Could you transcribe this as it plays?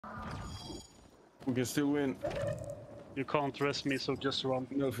We can still win. You can't rest me, so just run.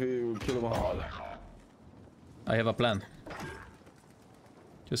 No, if we kill them all. I have a plan.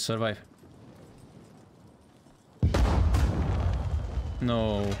 Just survive.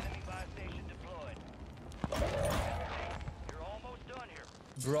 No.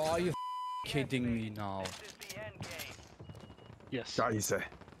 Bro, are you kidding me now? Yes. Scheiße.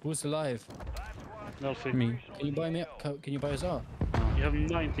 Who's alive? Nelfi. Me. Can you buy me? Can you buy us out? You have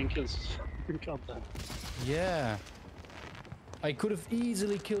 19 kills. You can't have. Yeah. I could have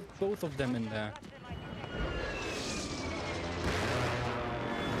easily killed both of them in there.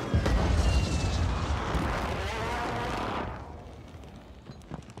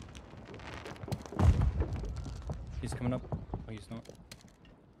 He's coming up. Oh, he's not.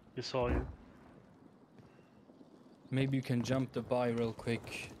 He saw you. Maybe you can jump the buy real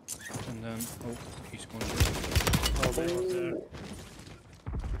quick. And then... Oh, he's going to... Oh, they was there.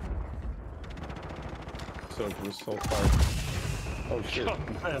 So it was so far. Oh shit.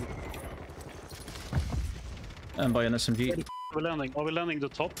 Man. And buy an SMG. Are we landing the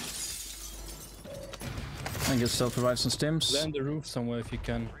top? And get self-revives and stims. Land the roof somewhere if you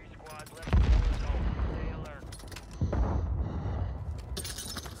can.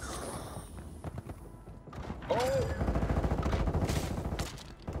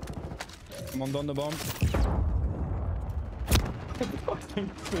 Come on, down the bomb.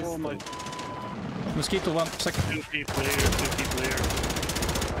 Oh my. Mosquito 1 second. 2 people here, 2 people here.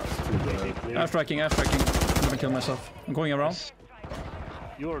 3 people here. Airstriking, airstriking. I'm gonna kill myself. I'm going around.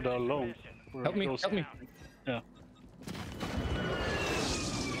 You're the alone. Help me, help me. Yeah.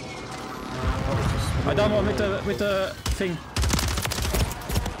 I down one with the thing.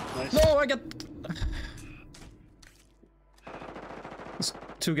 Nice. No, I got... There's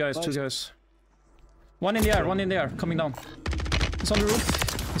two guys. One in the air, coming down. He's on the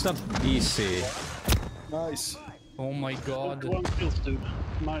roof. He's dead. Easy. Nice. Oh my god. 1 kills, dude.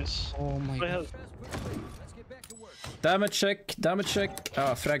 Nice. Oh my god. Damage check.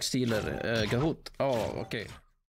 Ah, frag stealer. Gahut. Oh, okay.